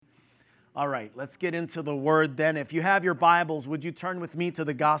All right, let's get into the Word then. If you have your Bibles, would you turn with me to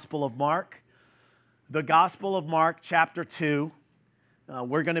the Gospel of Mark? The Gospel of Mark, chapter 2.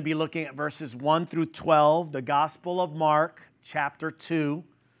 We're going to be looking at verses 1 through 12. The Gospel of Mark, chapter 2,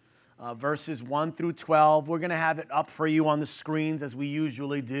 verses 1 through 12. We're going to have it up for you on the screens as we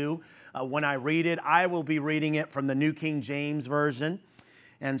usually do. When I read it, I will be reading it from the New King James Version.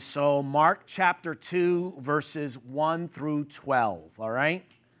 And so Mark chapter 2, verses 1 through 12, all right?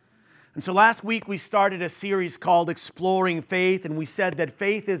 And so last week we started a series called Exploring Faith, and we said that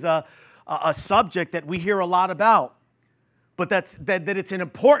faith is a subject that we hear a lot about, but that it's an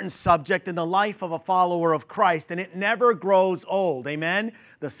important subject in the life of a follower of Christ, and it never grows old, amen?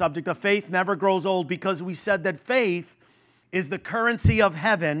 The subject of faith never grows old because we said that faith is the currency of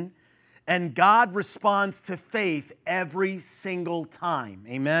heaven, and God responds to faith every single time,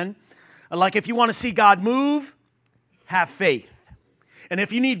 amen? Like if you want to see God move, have faith. And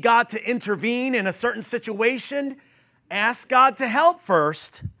if you need God to intervene in a certain situation, ask God to help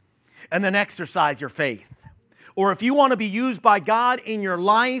first and then exercise your faith. Or if you want to be used by God in your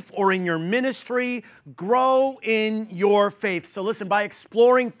life or in your ministry, grow in your faith. So listen, by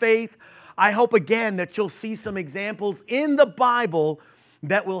exploring faith, I hope again that you'll see some examples in the Bible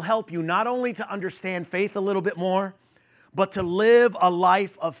that will help you not only to understand faith a little bit more, but to live a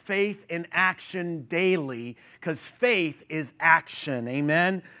life of faith in action daily, because faith is action,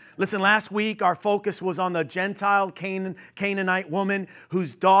 amen? Listen, last week our focus was on the Gentile Canaanite woman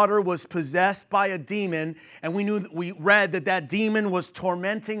whose daughter was possessed by a demon, and we read that demon was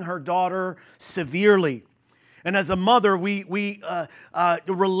tormenting her daughter severely. And as a mother, we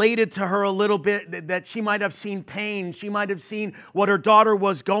related to her a little bit that she might have seen pain. She might have seen what her daughter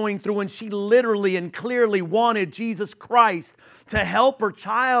was going through, and she literally and clearly wanted Jesus Christ to help her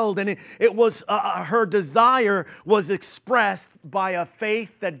child. And it was her desire was expressed by a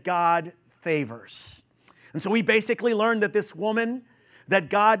faith that God favors. And so we basically learned that this woman,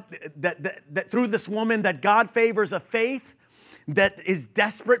 that through this woman, that God favors a faith that is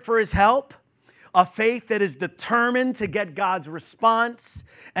desperate for His help, a faith that is determined to get God's response,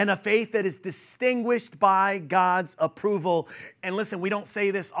 and a faith that is distinguished by God's approval. And listen, we don't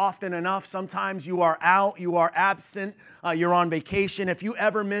say this often enough. Sometimes you are out, you are absent, you're on vacation. If you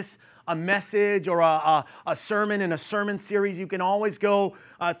ever miss a message or a sermon in a sermon series, you can always go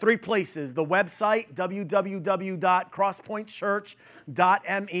three places. The website,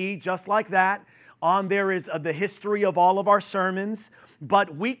 www.crosspointchurch.me, just like that. On there is the history of all of our sermons.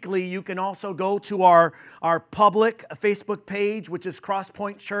 But weekly, you can also go to our public Facebook page, which is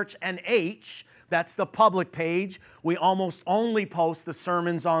Crosspoint Church NH. That's the public page. We almost only post the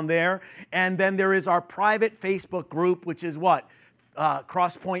sermons on there. And then there is our private Facebook group, which is what?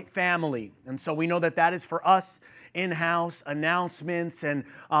 Crosspoint Family. And so we know that is for us, in-house announcements and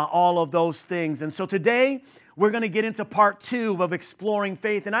all of those things. And so today, we're going to get into part 2 of Exploring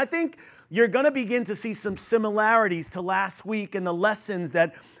Faith. And I think you're going to begin to see some similarities to last week and the lessons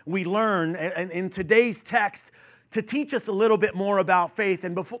that we learned in today's text to teach us a little bit more about faith.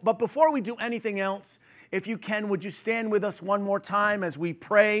 But before we do anything else, if you can, would you stand with us one more time as we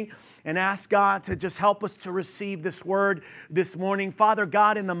pray and ask God to just help us to receive this word this morning. Father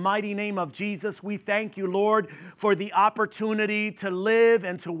God, in the mighty name of Jesus, we thank you, Lord, for the opportunity to live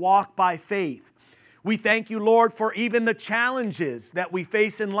and to walk by faith. We thank you, Lord, for even the challenges that we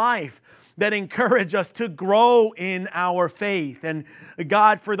face in life that encourage us to grow in our faith. And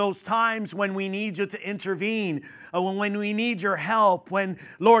God, for those times when we need you to intervene, when we need your help, when,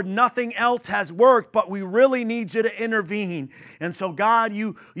 Lord, nothing else has worked, but we really need you to intervene. And so, God,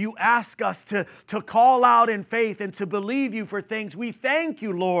 you ask us to call out in faith and to believe you for things. We thank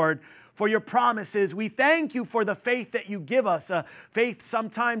you, Lord, for your promises. We thank you for the faith that you give us, a faith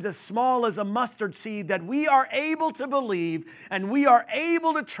sometimes as small as a mustard seed, that we are able to believe and we are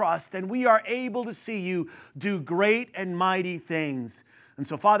able to trust and we are able to see you do great and mighty things. And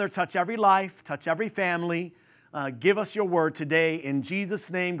so, Father, touch every life, touch every family. Give us your word today. In Jesus'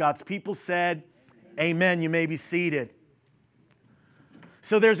 name, God's people said, amen. You may be seated.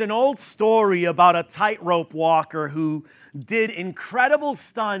 So there's an old story about a tightrope walker who did incredible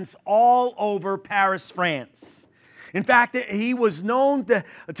stunts all over Paris, France. In fact, he was known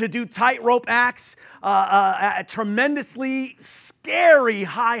to do tightrope acts at tremendously scary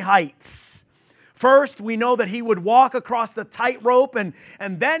high heights. First, we know that he would walk across the tightrope and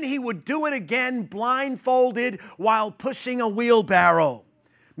then he would do it again blindfolded while pushing a wheelbarrow.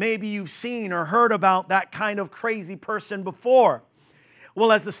 Maybe you've seen or heard about that kind of crazy person before.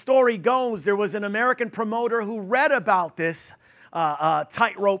 Well, as the story goes, there was an American promoter who read about this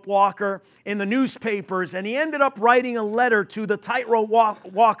tightrope walker in the newspapers, and he ended up writing a letter to the tightrope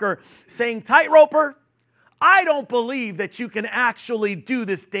walker saying, "Tightroper, I don't believe that you can actually do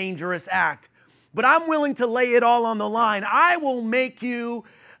this dangerous act, but I'm willing to lay it all on the line. I will make you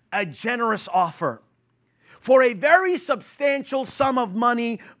a generous offer. For a very substantial sum of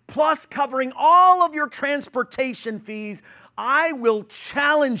money, plus covering all of your transportation fees, I will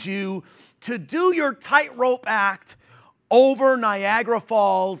challenge you to do your tightrope act over Niagara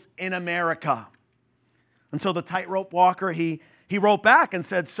Falls in America." And so the tightrope walker, he wrote back and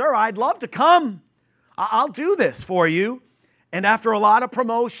said, "Sir, I'd love to come. I'll do this for you." And after a lot of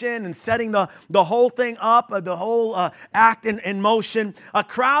promotion and setting the whole thing up, the whole act in motion, a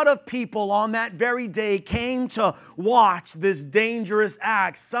crowd of people on that very day came to watch this dangerous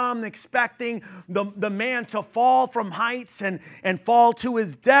act, some expecting the man to fall from heights and fall to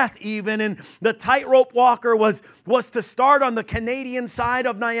his death even. And the tightrope walker was to start on the Canadian side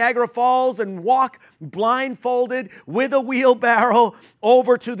of Niagara Falls and walk blindfolded with a wheelbarrow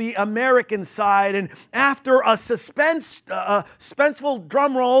over to the American side. And after a suspenseful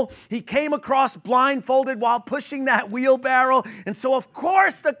drum roll, he came across blindfolded while pushing that wheelbarrow. And so, of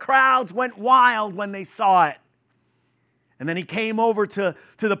course, the crowds went wild when they saw it. And then he came over to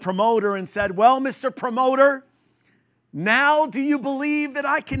the promoter and said, "Well, Mr. Promoter, now do you believe that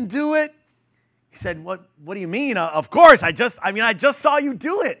I can do it?" He said, What do you mean? Of course, I just saw you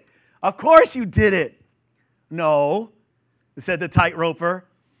do it. Of course you did it." "No," said the tightroper.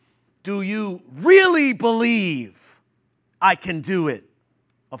 "Do you really believe I can do it?"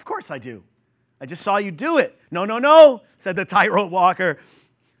 "Of course I do. I just saw you do it." No, said the tightrope walker.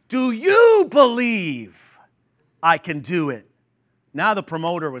 "Do you believe I can do it?" Now the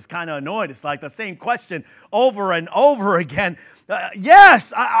promoter was kind of annoyed. It's like the same question over and over again.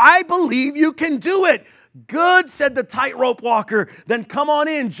 "Yes, I believe you can do it." "Good," said the tightrope walker. "Then come on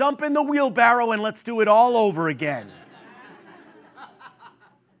in, jump in the wheelbarrow, and let's do it all over again."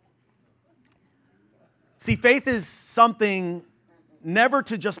 See, faith is something never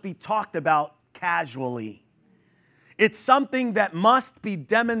to just be talked about casually. It's something that must be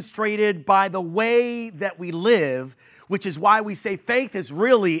demonstrated by the way that we live, which is why we say faith is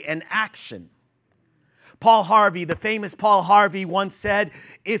really an action. Paul Harvey, the famous Paul Harvey, once said,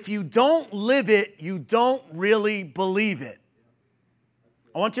 "If you don't live it, you don't really believe it."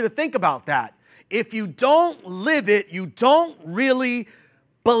 I want you to think about that. If you don't live it, you don't really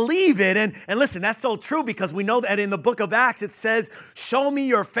believe it. And listen, that's so true, because we know that in the book of Acts it says, "Show me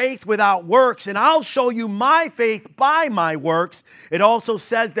your faith without works, and I'll show you my faith by my works." It also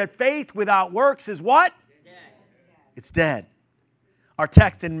says that faith without works is what? Dead. It's dead. Our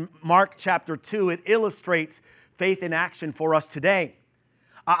text in Mark chapter 2, it illustrates faith in action for us today.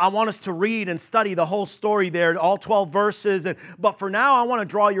 I want us to read and study the whole story there, all 12 verses. But for now, I want to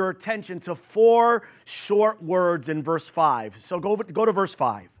draw your attention to 4 short words in verse 5. So go to verse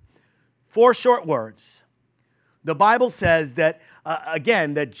 5. 4 short words. The Bible says that,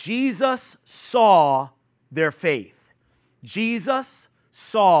 again, that Jesus saw their faith. Jesus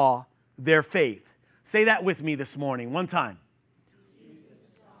saw their faith. Say that with me this morning. One time.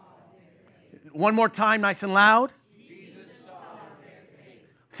 One more time, nice and loud.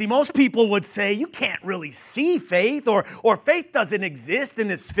 See, most people would say you can't really see faith, or faith doesn't exist in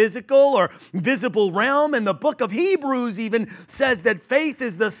this physical or visible realm. And the book of Hebrews even says that faith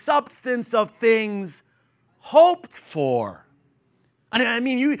is the substance of things hoped for. I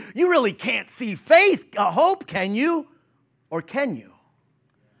mean, you really can't see faith, hope, can you? Or can you?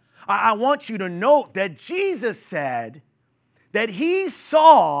 I want you to note that Jesus said that he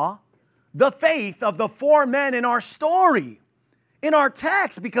saw the faith of the 4 men in our story, in our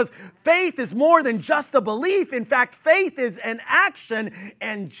text, because faith is more than just a belief. In fact, faith is an action,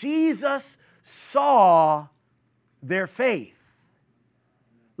 and Jesus saw their faith.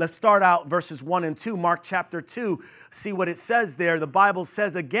 Let's start out verses 1 and 2, Mark chapter 2. See what it says there. The Bible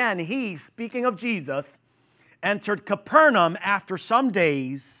says again, he, speaking of Jesus, entered Capernaum after some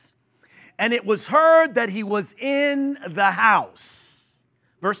days, and it was heard that he was in the house.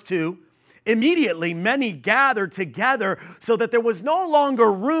 Verse 2. Immediately, many gathered together so that there was no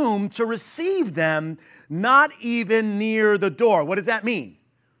longer room to receive them, not even near the door. What does that mean?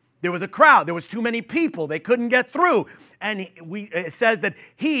 There was a crowd. There was too many people. They couldn't get through. And it says that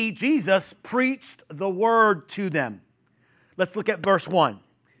he, Jesus, preached the word to them. Let's look at verse 1.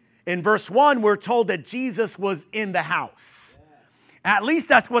 In verse 1, we're told that Jesus was in the house. At least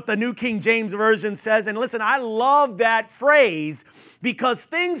that's what the New King James Version says. And listen, I love that phrase, because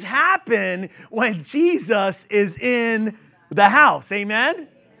things happen when Jesus is in the house. Amen?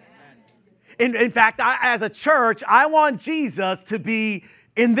 In fact, as a church, I want Jesus to be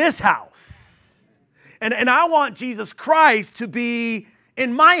in this house. And I want Jesus Christ to be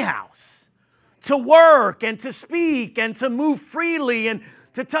in my house, to work and to speak and to move freely and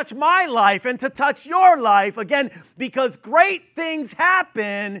to touch my life and to touch your life. Again, because great things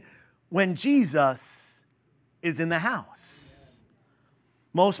happen when Jesus is in the house.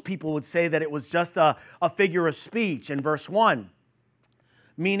 Most people would say that it was just a figure of speech in verse 1,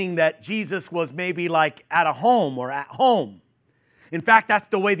 meaning that Jesus was maybe like at a home or at home. In fact, that's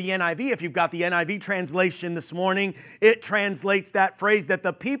the way the NIV, if you've got the NIV translation this morning, it translates that phrase that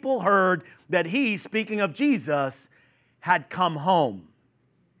the people heard that he, speaking of Jesus, had come home.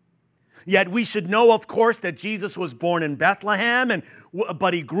 Yet we should know, of course, that Jesus was born in Bethlehem,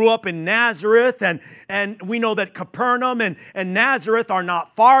 but he grew up in Nazareth, and we know that Capernaum and Nazareth are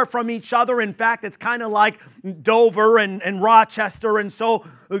not far from each other. In fact, it's kind of like Dover and Rochester, and so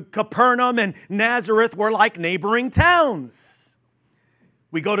Capernaum and Nazareth were like neighboring towns.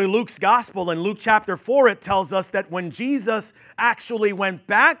 We go to Luke's gospel. In Luke chapter 4, it tells us that when Jesus actually went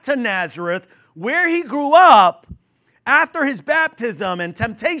back to Nazareth, where he grew up, after his baptism and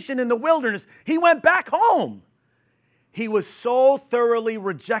temptation in the wilderness, he went back home. He was so thoroughly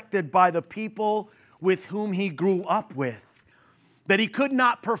rejected by the people with whom he grew up with that he could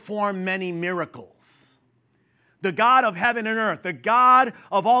not perform many miracles. The God of heaven and earth, the God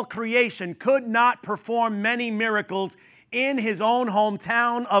of all creation, could not perform many miracles in his own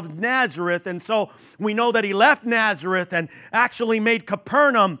hometown of Nazareth. And so we know that he left Nazareth and actually made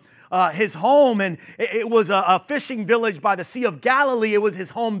Capernaum his home. And it was a fishing village by the Sea of Galilee. It was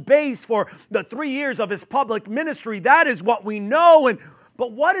his home base for the 3 years of his public ministry. That is what we know.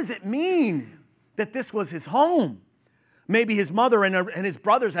 But what does it mean that this was his home? Maybe his mother and his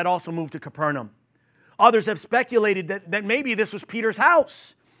brothers had also moved to Capernaum. Others have speculated that maybe this was Peter's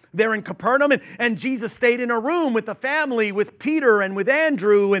house there in Capernaum, and Jesus stayed in a room with the family, with Peter and with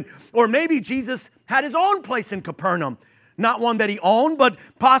Andrew, or maybe Jesus had his own place in Capernaum. Not one that he owned, but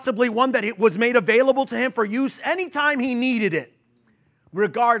possibly one that it was made available to him for use anytime he needed it,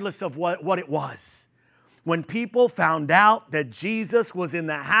 regardless of what it was. When people found out that Jesus was in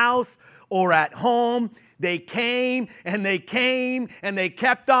the house or at home, they came and they came and they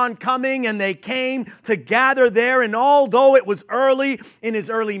kept on coming and they came to gather there. And although it was early in his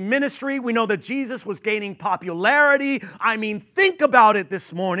early ministry, we know that Jesus was gaining popularity. I mean, think about it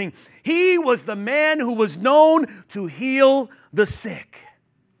this morning. He was the man who was known to heal the sick.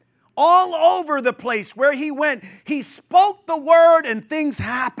 All over the place where he went, he spoke the word and things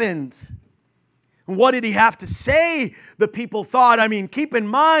happened. What did he have to say? The people thought. I mean, keep in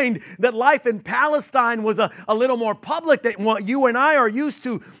mind that life in Palestine was a little more public than what you and I are used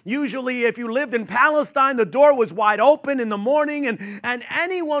to. Usually, if you lived in Palestine, the door was wide open in the morning and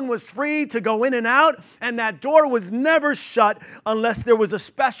anyone was free to go in and out. And that door was never shut unless there was a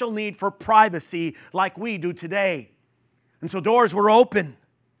special need for privacy like we do today. And so doors were open.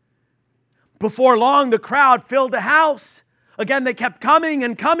 Before long, the crowd filled the house. Again, they kept coming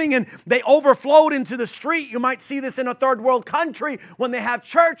and coming, and they overflowed into the street. You might see this in a third world country when they have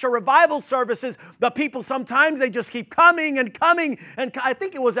church or revival services. The people sometimes, they just keep coming and coming. And I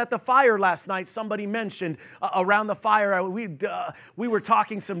think it was at the fire last night, somebody mentioned around the fire, we were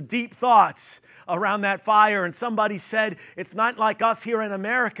talking some deep thoughts around that fire, and somebody said, it's not like us here in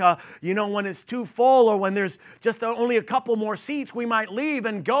America, you know, when it's too full or when there's just only a couple more seats, we might leave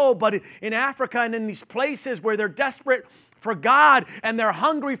and go. But in Africa and in these places where they're desperate for God and they're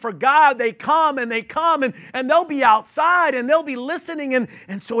hungry for God, they come and they'll be outside and they'll be listening.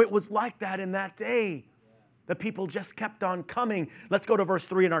 And so it was like that in that day. The people just kept on coming. Let's go to verse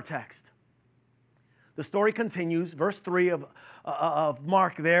 3 in our text. The story continues, verse 3 of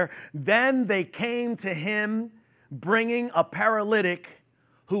Mark there. Then they came to him bringing a paralytic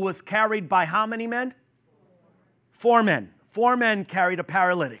who was carried by how many men? 4 men. 4 men carried a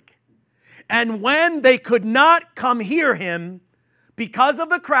paralytic. And when they could not come hear him because of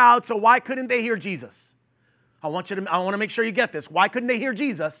the crowd, so why couldn't they hear Jesus? I want to make sure you get this. Why couldn't they hear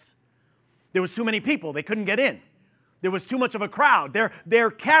Jesus? There was too many people. They couldn't get in. There was too much of a crowd.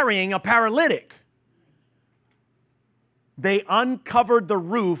 They're carrying a paralytic. They uncovered the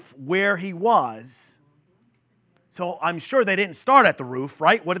roof where he was. So I'm sure they didn't start at the roof,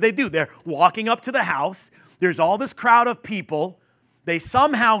 right? What did they do? They're walking up to the house. There's all this crowd of people. They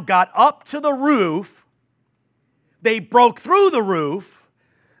somehow got up to the roof. They broke through the roof.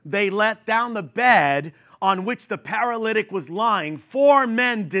 They let down the bed on which the paralytic was lying. 4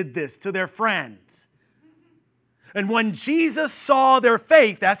 men did this to their friends. And when Jesus saw their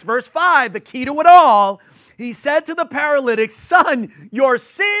faith, that's verse 5, the key to it all, He said to the paralytic, son, your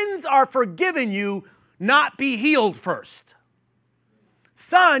sins are forgiven you, not be healed first.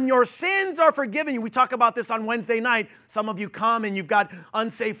 Son, your sins are forgiven you. We talk about this on Wednesday night. Some of you come and you've got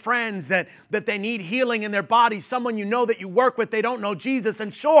unsaved friends that they need healing in their bodies. Someone you know that you work with, they don't know Jesus.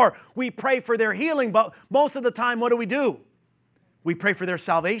 And sure, we pray for their healing, but most of the time, what do? We pray for their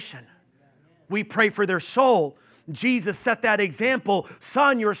salvation. We pray for their soul. Jesus set that example.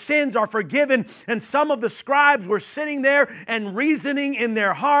 Son, your sins are forgiven. And some of the scribes were sitting there and reasoning in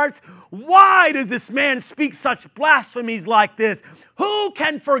their hearts, why does this man speak such blasphemies like this? Who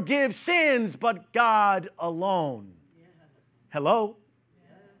can forgive sins but God alone? Hello?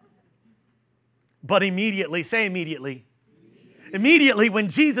 But immediately, say immediately. Immediately, when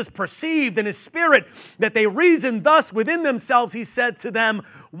Jesus perceived in his spirit that they reasoned thus within themselves, he said to them,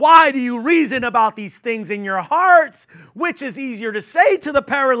 why do you reason about these things in your hearts? Which is easier to say to the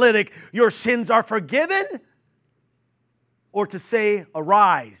paralytic, your sins are forgiven? Or to say,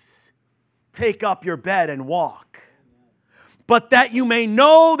 arise, take up your bed and walk. But that you may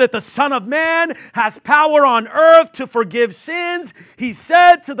know that the Son of Man has power on earth to forgive sins, he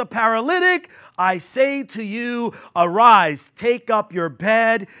said to the paralytic, I say to you, arise, take up your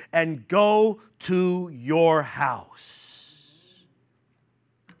bed and go to your house.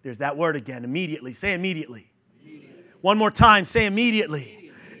 There's that word again, immediately. Say immediately. One more time, say immediately.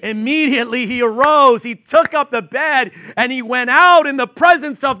 Immediately he arose, he took up the bed, and he went out in the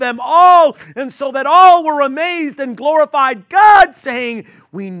presence of them all, and so that all were amazed and glorified God, saying,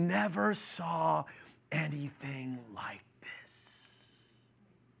 we never saw anything like this.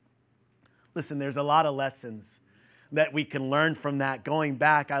 Listen, there's a lot of lessons that we can learn from that. Going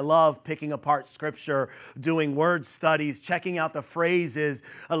back, I love picking apart Scripture, doing word studies, checking out the phrases,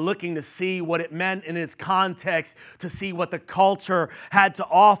 looking to see what it meant in its context, to see what the culture had to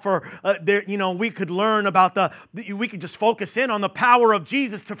offer. We could learn about we could just focus in on the power of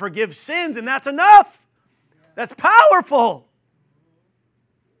Jesus to forgive sins, and that's enough. That's powerful.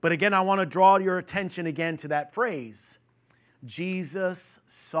 But again, I want to draw your attention again to that phrase. Jesus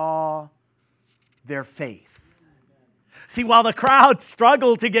saw their faith. See, while the crowd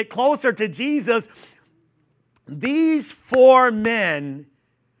struggled to get closer to Jesus, these 4 men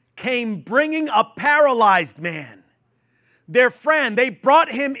came bringing a paralyzed man. Their friend, they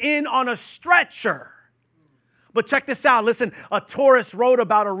brought him in on a stretcher. But check this out. Listen, a tourist wrote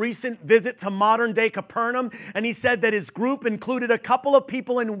about a recent visit to modern-day Capernaum, and he said that his group included a couple of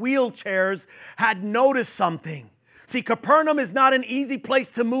people in wheelchairs had noticed something. See, Capernaum is not an easy place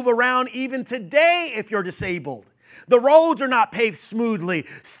to move around even today if you're disabled. The roads are not paved smoothly.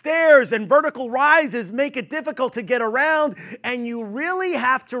 Stairs and vertical rises make it difficult to get around, and you really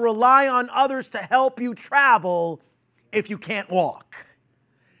have to rely on others to help you travel if you can't walk.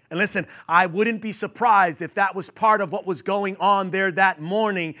 And listen, I wouldn't be surprised if that was part of what was going on there that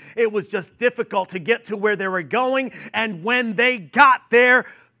morning. It was just difficult to get to where they were going, and when they got there,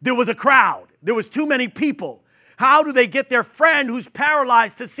 there was a crowd. There was too many people. How do they get their friend who's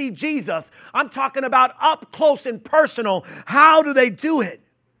paralyzed to see Jesus? I'm talking about up close and personal. How do they do it?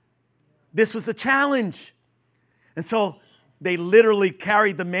 This was the challenge. And so they literally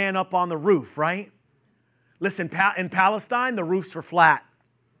carried the man up on the roof, right? Listen, in Palestine, the roofs were flat.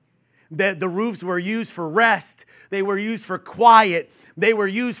 The roofs were used for rest. They were used for quiet. They were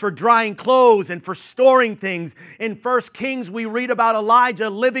used for drying clothes and for storing things. In 1 Kings, we read about Elijah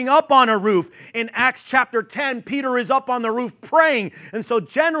living up on a roof. In Acts chapter 10, Peter is up on the roof praying. And so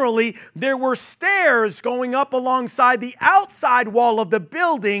generally, there were stairs going up alongside the outside wall of the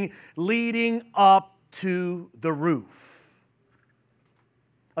building leading up to the roof.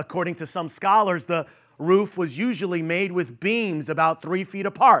 According to some scholars, the roof was usually made with beams about 3 feet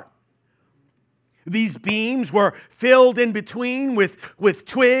apart. These beams were filled in between with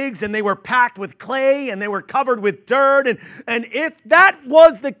twigs, and they were packed with clay, and they were covered with dirt. And if that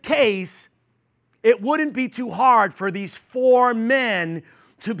was the case, it wouldn't be too hard for these 4 men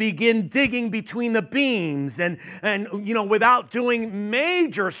to begin digging between the beams and without doing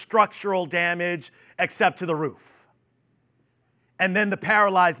major structural damage except to the roof. And then the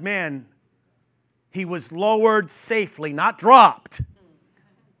paralyzed man, he was lowered safely, not dropped.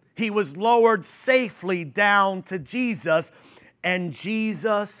 He was lowered safely down to Jesus, and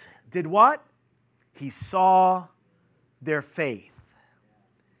Jesus did what? He saw their faith.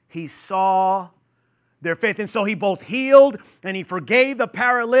 He saw Their faith. And so he both healed and he forgave the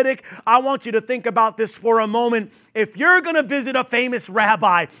paralytic. I want you to think about this for a moment. If you're going to visit a famous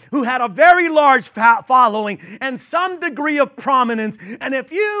rabbi who had a very large following and some degree of prominence, and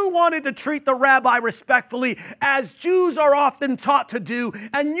if you wanted to treat the rabbi respectfully, as Jews are often taught to do,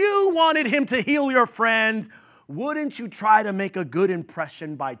 and you wanted him to heal your friend, wouldn't you try to make a good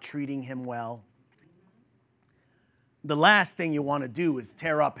impression by treating him well? The last thing you want to do is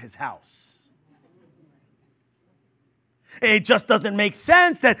tear up his house. It just doesn't make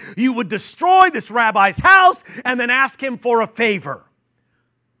sense that you would destroy this rabbi's house and then ask him for a favor.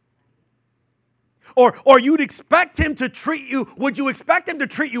 Or you'd expect him to treat you, would you expect him to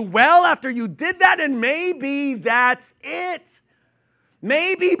treat you well after you did that? And maybe that's it.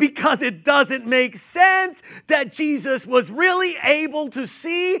 Maybe because it doesn't make sense that Jesus was really able to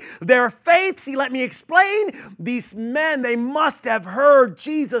see their faith. See, let me explain. These men, they must have heard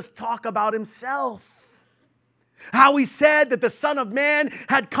Jesus talk about himself. How he said that the Son of Man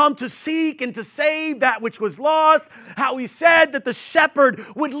had come to seek and to save that which was lost. How he said that the shepherd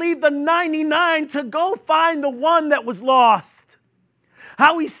would leave the 99 to go find the one that was lost.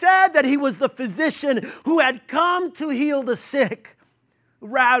 How he said that he was the physician who had come to heal the sick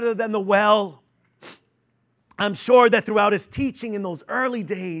rather than the well. I'm sure that throughout his teaching in those early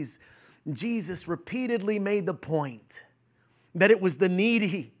days, Jesus repeatedly made the point that it was the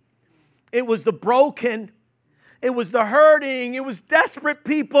needy, it was the broken, it was the hurting, it was desperate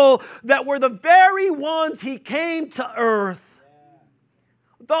people that were the very ones he came to earth.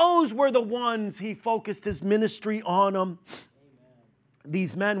 Those were the ones he focused his ministry on them.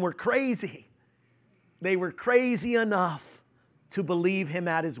 These men were crazy. They were crazy enough to believe him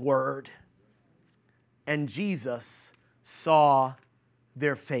at his word. And Jesus saw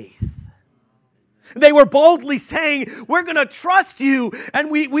their faith. They were boldly saying, we're going to trust you.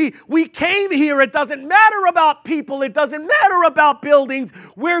 And we came here. It doesn't matter about people. It doesn't matter about buildings.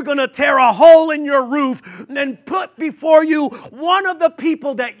 We're going to tear a hole in your roof and put before you one of the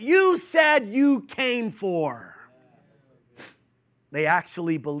people that you said you came for. They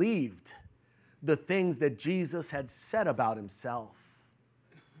actually believed the things that Jesus had said about himself.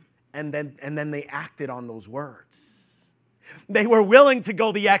 And then they acted on those words. They were willing to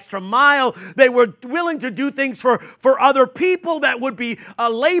go the extra mile. They were willing to do things for other people that would be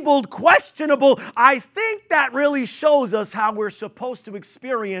labeled questionable. I think that really shows us how we're supposed to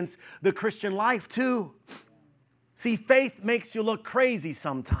experience the Christian life too. See, faith makes you look crazy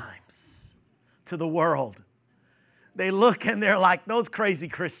sometimes to the world. They look and they're like, those crazy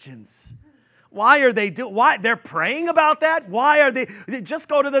Christians. Why are they why they're praying about that? Why are they just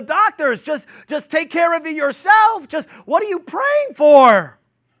go to the doctors? Just take care of it yourself. Just what are you praying for?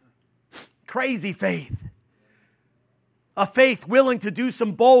 Crazy faith. A faith willing to do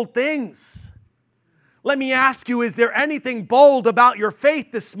some bold things. Let me ask you, is there anything bold about your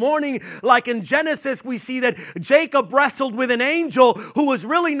faith this morning? Like in Genesis, we see that Jacob wrestled with an angel who was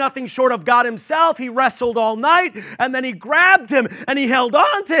really nothing short of God himself. He wrestled all night, and then he grabbed him, and he held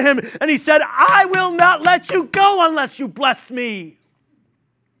on to him, and he said, I will not let you go unless you bless me.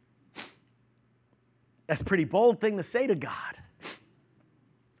 That's a pretty bold thing to say to God.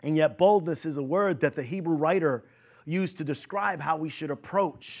 And yet boldness is a word that the Hebrew writer used to describe how we should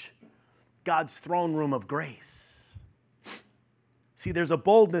approach God's throne room of grace. See, there's a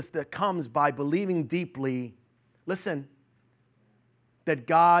boldness that comes by believing deeply, listen, that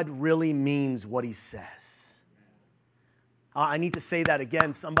God really means what he says. I need to say that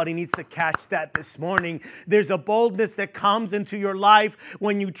again. Somebody needs to catch that this morning. There's a boldness that comes into your life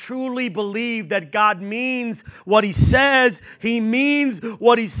when you truly believe that God means what he says. He means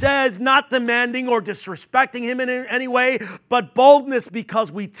what he says, not demanding or disrespecting him in any way, but boldness because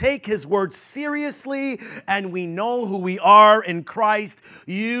we take his word seriously and we know who we are in Christ.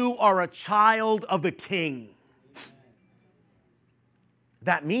 You are a child of the King.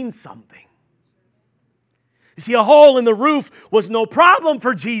 That means something. You see, a hole in the roof was no problem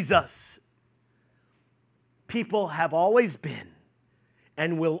for Jesus. People have always been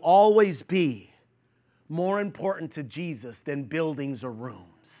and will always be more important to Jesus than buildings or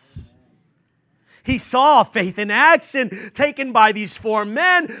rooms. He saw faith in action taken by these four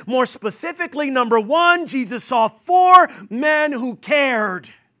men. More specifically, number one, Jesus saw four men who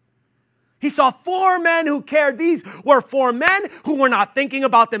cared. He saw four men who cared. These were four men who were not thinking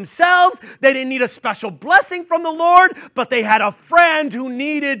about themselves. They didn't need a special blessing from the Lord, but they had a friend who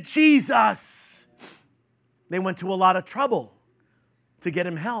needed Jesus. They went to a lot of trouble to get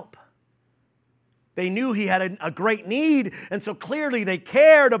him help. They knew he had a great need, and so clearly they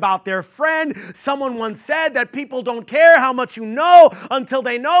cared about their friend. Someone once said that people don't care how much you know until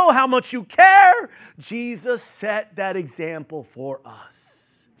they know how much you care. Jesus set that example for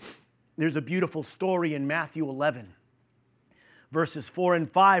us. There's a beautiful story in Matthew 11. Verses 4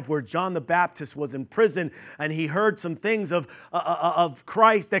 and 5, where John the Baptist was in prison and he heard some things of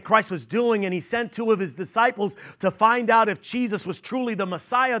Christ, that Christ was doing, and he sent two of his disciples to find out if Jesus was truly the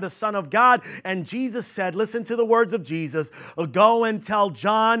Messiah, the Son of God. And Jesus said, listen to the words of Jesus, go and tell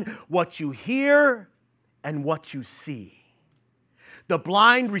John what you hear and what you see. The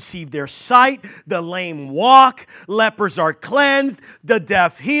blind receive their sight, the lame walk, lepers are cleansed, the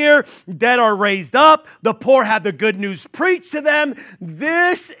deaf hear, dead are raised up, the poor have the good news preached to them.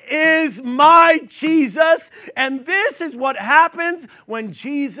 This is my Jesus, and this is what happens when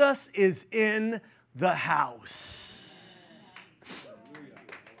Jesus is in the house.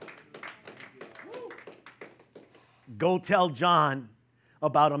 Go tell John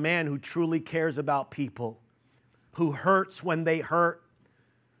about a man who truly cares about people, who hurts when they hurt,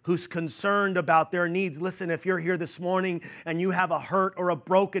 who's concerned about their needs. Listen, if you're here this morning and you have a hurt or a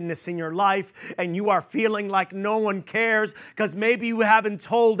brokenness in your life and you are feeling like no one cares because maybe you haven't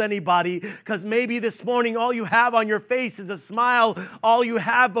told anybody, because maybe this morning all you have on your face is a smile, all you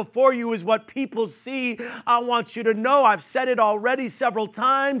have before you is what people see, I want you to know, I've said it already several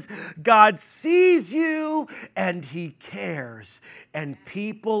times, God sees you and He cares. And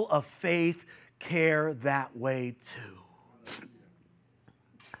people of faith care that way too.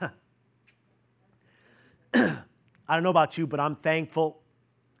 I don't know about you, but I'm thankful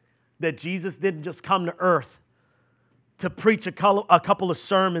that Jesus didn't just come to earth to preach a couple of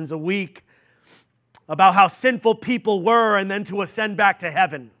sermons a week about how sinful people were and then to ascend back to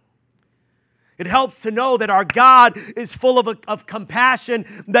heaven. It helps to know that our God is full of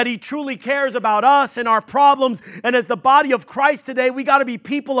compassion, that He truly cares about us and our problems. And as the body of Christ today, we got to be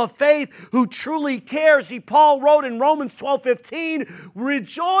people of faith who truly care. See, Paul wrote in Romans 12:15,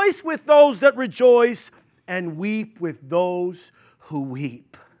 rejoice with those that rejoice and weep with those who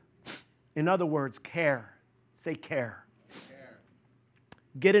weep. In other words, care. Say care.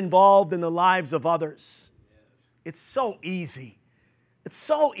 Get involved in the lives of others. It's so easy. It's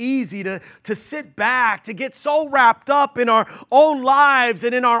so easy to sit back, to get so wrapped up in our own lives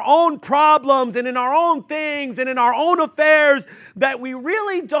and in our own problems and in our own things and in our own affairs that we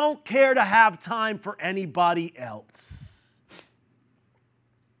really don't care to have time for anybody else.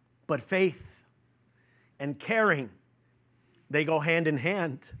 But faith and caring, they go hand in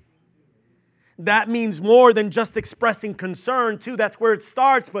hand. That means more than just expressing concern, too. That's where it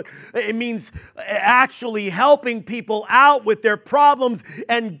starts. But it means actually helping people out with their problems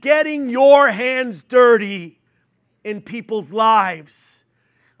and getting your hands dirty in people's lives.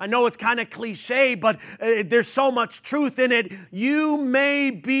 I know it's kind of cliche, but there's so much truth in it. You may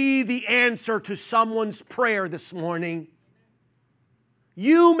be the answer to someone's prayer this morning.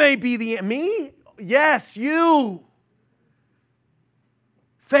 You may be me? Yes, you.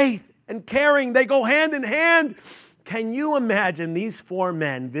 Faith and caring, they go hand in hand. Can you imagine these four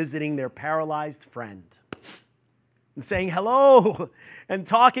men visiting their paralyzed friend and saying hello and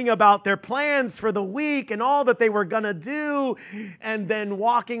talking about their plans for the week and all that they were going to do, and then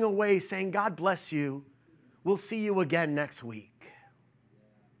walking away saying, God bless you. We'll see you again next week.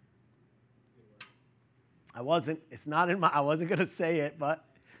 I wasn't going to say it, but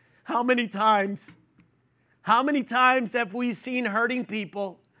how many times have we seen hurting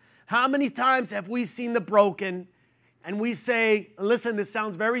people? How many times have we seen the broken and we say, listen, this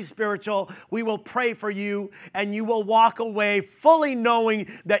sounds very spiritual. We will pray for you, and you will walk away fully knowing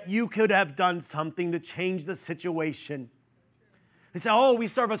that you could have done something to change the situation. They say, oh, we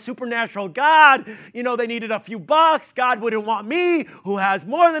serve a supernatural God. You know, they needed a few bucks. God wouldn't want me, who has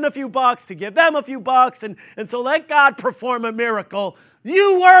more than a few bucks, to give them a few bucks. And so let God perform a miracle.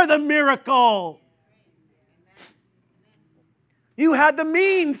 You were the miracle. You had the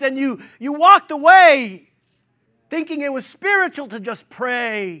means, and you walked away thinking it was spiritual to just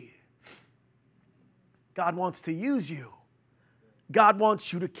pray. God wants to use you. God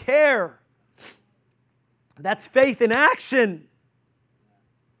wants you to care. That's faith in action.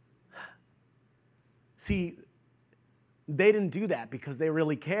 See, they didn't do that because they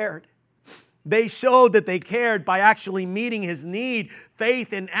really cared. They showed that they cared by actually meeting his need.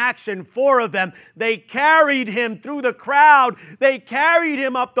 Faith in action, four of them. They carried him through the crowd. They carried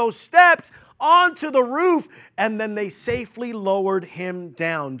him up those steps onto the roof, and then they safely lowered him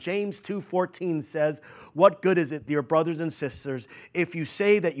down. James 2:14 says, what good is it, dear brothers and sisters, if you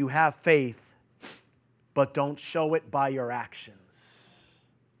say that you have faith, but don't show it by your actions?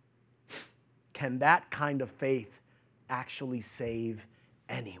 can that kind of faith actually save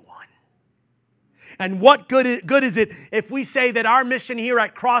anyone? And what good is it if we say that our mission here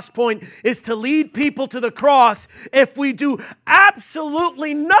at Crosspoint is to lead people to the cross if we do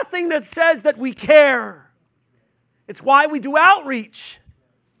absolutely nothing that says that we care? It's why we do outreach.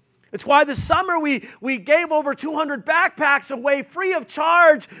 It's why this summer we gave over 200 backpacks away free of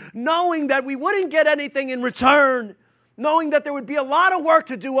charge, knowing that we wouldn't get anything in return, knowing that there would be a lot of work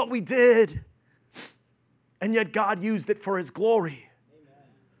to do what we did. And yet God used it for His glory.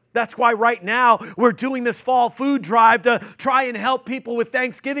 That's why right now we're doing this fall food drive to try and help people with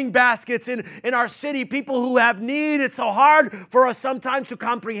Thanksgiving baskets in our city, people who have need. It's so hard for us sometimes to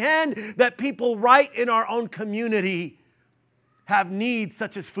comprehend that people right in our own community have needs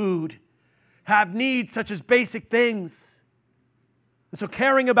such as food, have needs such as basic things. And so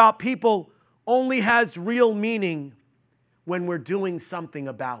caring about people only has real meaning when we're doing something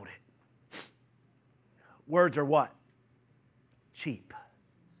about it. Words are what? Cheap.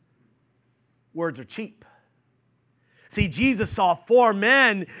 Words are cheap. See, Jesus saw 4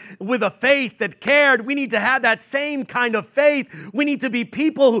 men with a faith that cared. We need to have that same kind of faith. We need to be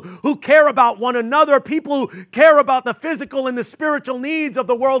people who care about one another, people who care about the physical and the spiritual needs of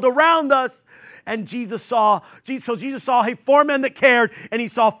the world around us. And Jesus saw 4 men that cared, and He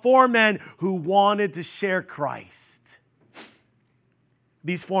saw 4 men who wanted to share Christ.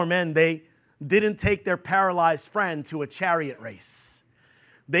 These 4 men, they didn't take their paralyzed friend to a chariot race.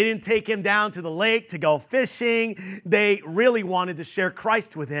 They didn't take him down to the lake to go fishing. They really wanted to share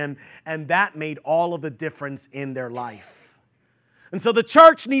Christ with him, and that made all of the difference in their life. And so the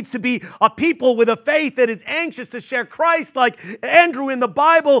church needs to be a people with a faith that is anxious to share Christ, like Andrew in the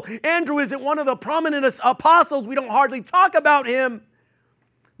Bible. Andrew isn't one of the prominent apostles. We don't hardly talk about him.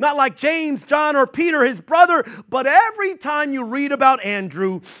 Not like James, John, or Peter, his brother. But every time you read about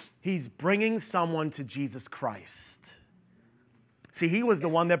Andrew, he's bringing someone to Jesus Christ. See, he was the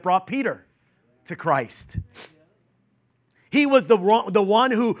one that brought Peter to Christ. He was the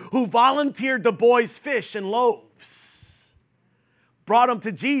one who volunteered the boys fish and loaves, brought them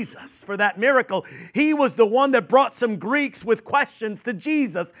to Jesus for that miracle. He was the one that brought some Greeks with questions to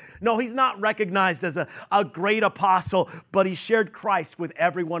Jesus. No, he's not recognized as a great apostle, but he shared Christ with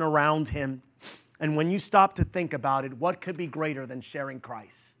everyone around him. And when you stop to think about it, what could be greater than sharing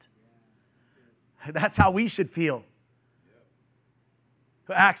Christ? That's how we should feel.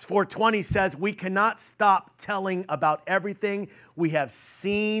 Acts 4:20 says, we cannot stop telling about everything we have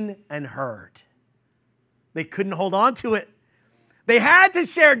seen and heard. They couldn't hold on to it. They had to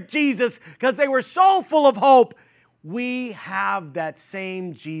share Jesus because they were so full of hope. We have that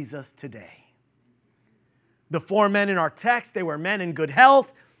same Jesus today. The 4 men in our text, they were men in good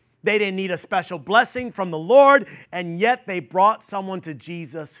health. They didn't need a special blessing from the Lord, and yet they brought someone to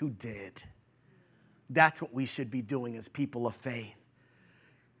Jesus who did. That's what we should be doing as people of faith.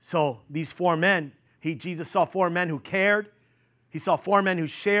 So these 4 men, Jesus saw 4 men who cared. He saw 4 men who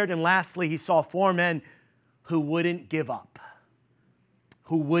shared. And lastly, he saw 4 men who wouldn't give up.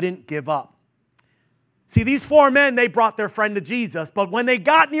 Who wouldn't give up. See, these 4 men, they brought their friend to Jesus. But when they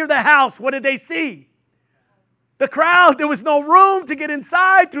got near the house, what did they see? The crowd. There was no room to get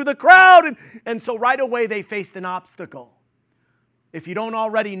inside through the crowd. And so right away, they faced an obstacle. If you don't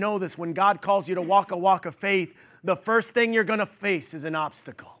already know this, when God calls you to walk a walk of faith, the first thing you're going to face is an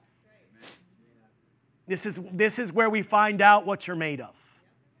obstacle. This is where we find out what you're made of.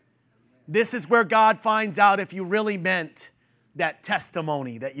 This is where God finds out if you really meant that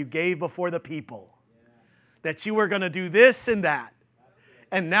testimony that you gave before the people. That you were going to do this and that.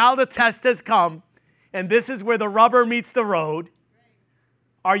 And now the test has come, and this is where the rubber meets the road.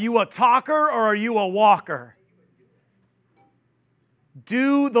 Are you a talker or are you a walker?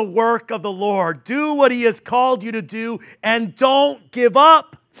 Do the work of the Lord. Do what He has called you to do, and don't give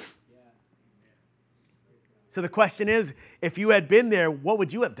up. So the question is, if you had been there, what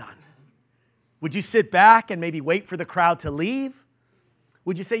would you have done? Would you sit back and maybe wait for the crowd to leave?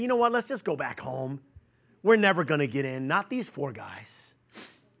 Would you say, you know what, let's just go back home. We're never going to get in, not these 4 guys.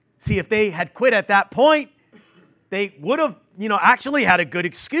 See, if they had quit at that point, they would have, actually had a good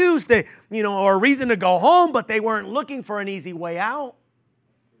excuse, or a reason to go home, but they weren't looking for an easy way out.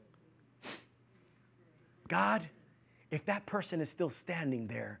 God, if that person is still standing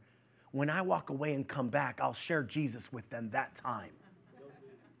there, when I walk away and come back, I'll share Jesus with them that time.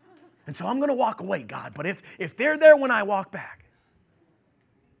 And so I'm going to walk away, God. But if they're there when I walk back,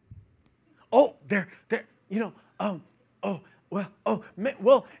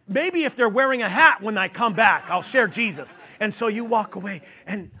 maybe if they're wearing a hat when I come back, I'll share Jesus. And so you walk away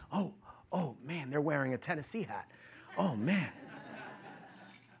and, oh man, they're wearing a Tennessee hat. Oh man.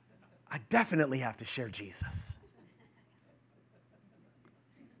 I definitely have to share Jesus.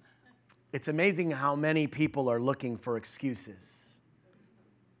 It's amazing how many people are looking for excuses.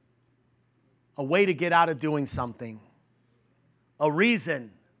 A way to get out of doing something. A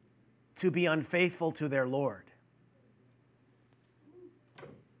reason to be unfaithful to their Lord.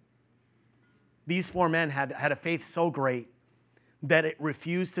 These 4 men had a faith so great that it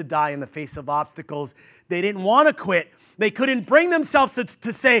refused to die in the face of obstacles. They didn't want to quit. They couldn't bring themselves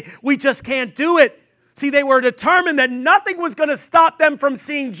to say, we just can't do it. See, they were determined that nothing was going to stop them from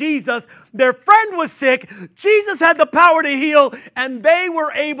seeing Jesus. Their friend was sick. Jesus had the power to heal, and they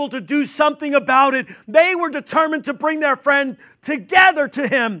were able to do something about it. They were determined to bring their friend together to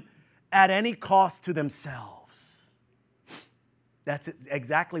him at any cost to themselves. That's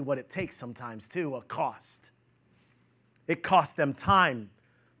exactly what it takes sometimes, too, a cost. It cost them time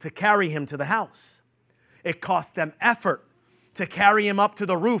to carry him to the house. It cost them effort to carry him up to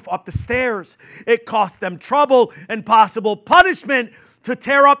the roof, up the stairs. It cost them trouble and possible punishment to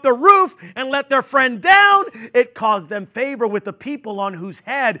tear up the roof and let their friend down. It caused them favor with the people on whose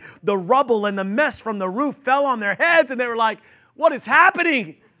head the rubble and the mess from the roof fell on their heads, and they were like, what is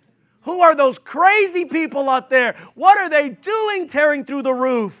happening? Who are those crazy people out there? What are they doing tearing through the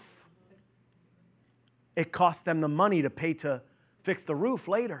roof? It cost them the money to pay to fix the roof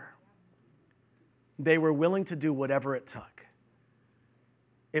later. They were willing to do whatever it took.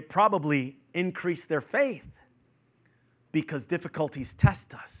 It probably increased their faith because difficulties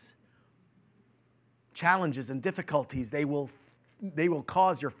test us. Challenges and difficulties, they will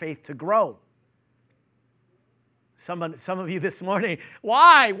cause your faith to grow. Some of you this morning,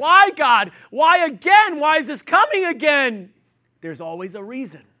 why? Why, God? Why again? Why is this coming again? There's always a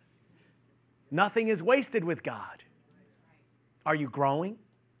reason. Nothing is wasted with God. Are you growing?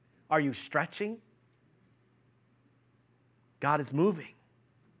 Are you stretching? God is moving.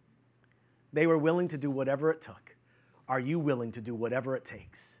 They were willing to do whatever it took. Are you willing to do whatever it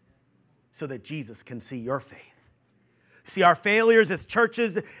takes so that Jesus can see your faith? See, our failures as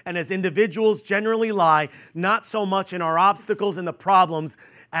churches and as individuals generally lie not so much in our obstacles and the problems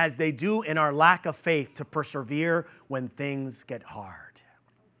as they do in our lack of faith to persevere when things get hard.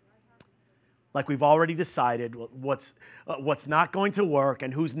 Like we've already decided what's not going to work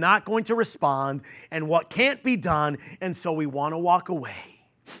and who's not going to respond and what can't be done, and so we want to walk away.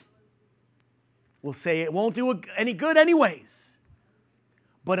 We'll say it won't do any good anyways.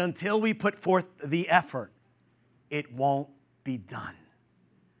 But until we put forth the effort, it won't be done.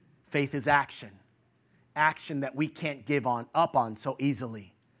 Faith is action. Action that we can't give up on so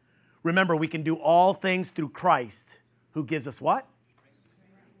easily. Remember, we can do all things through Christ, who gives us what?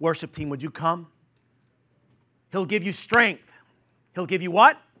 Worship team, would you come? He'll give you strength. He'll give you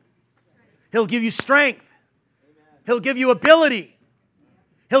what? He'll give you strength. He'll give you ability.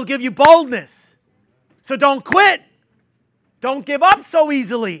 He'll give you boldness. So don't quit. Don't give up so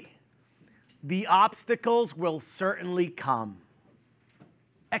easily. The obstacles will certainly come.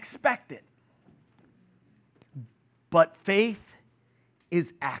 Expect it. But faith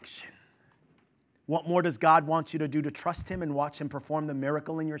is action. What more does God want you to do to trust Him and watch Him perform the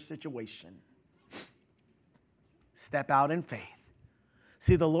miracle in your situation? Step out in faith.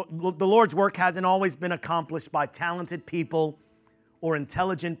 See, the Lord's work hasn't always been accomplished by talented people or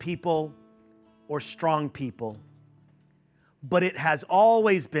intelligent people or strong people, but it has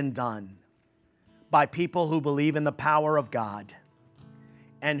always been done by people who believe in the power of God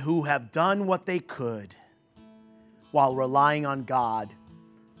and who have done what they could while relying on God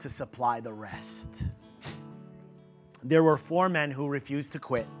to supply the rest. There were 4 men who refused to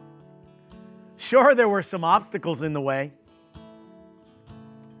quit. Sure, there were some obstacles in the way.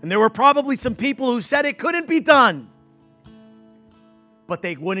 And there were probably some people who said it couldn't be done. But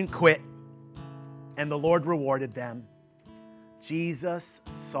they wouldn't quit. And the Lord rewarded them. Jesus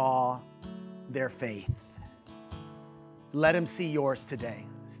saw their faith. Let Him see yours today.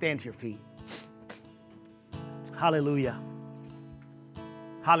 Stand to your feet. Hallelujah.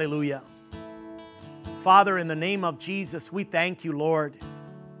 Hallelujah. Father, in the name of Jesus, we thank you, Lord,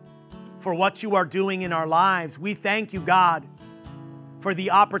 for what you are doing in our lives. We thank you, God, for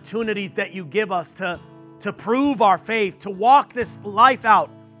the opportunities that you give us to prove our faith, to walk this life out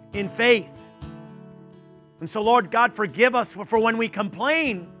in faith. And so, Lord God, forgive us for when we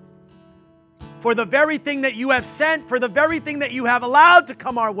complain, for the very thing that you have sent, for the very thing that you have allowed to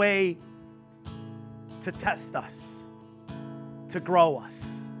come our way to test us, to grow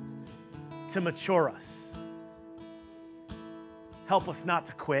us, to mature us. Help us not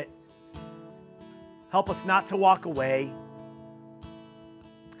to quit. Help us not to walk away.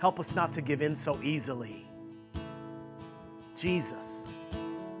 Help us not to give in so easily. Jesus,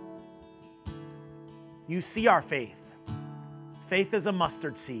 You see our faith. Faith is a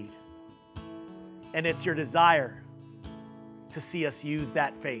mustard seed. And it's your desire to see us use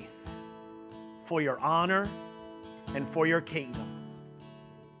that faith for your honor and for your kingdom.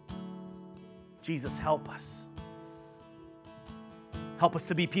 Jesus, help us. Help us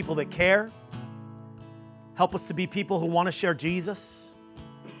to be people that care. Help us to be people who want to share Jesus.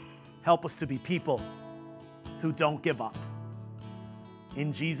 Help us to be people who don't give up.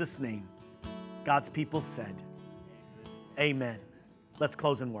 In Jesus' name, God's people said, amen. Let's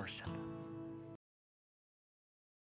close in worship.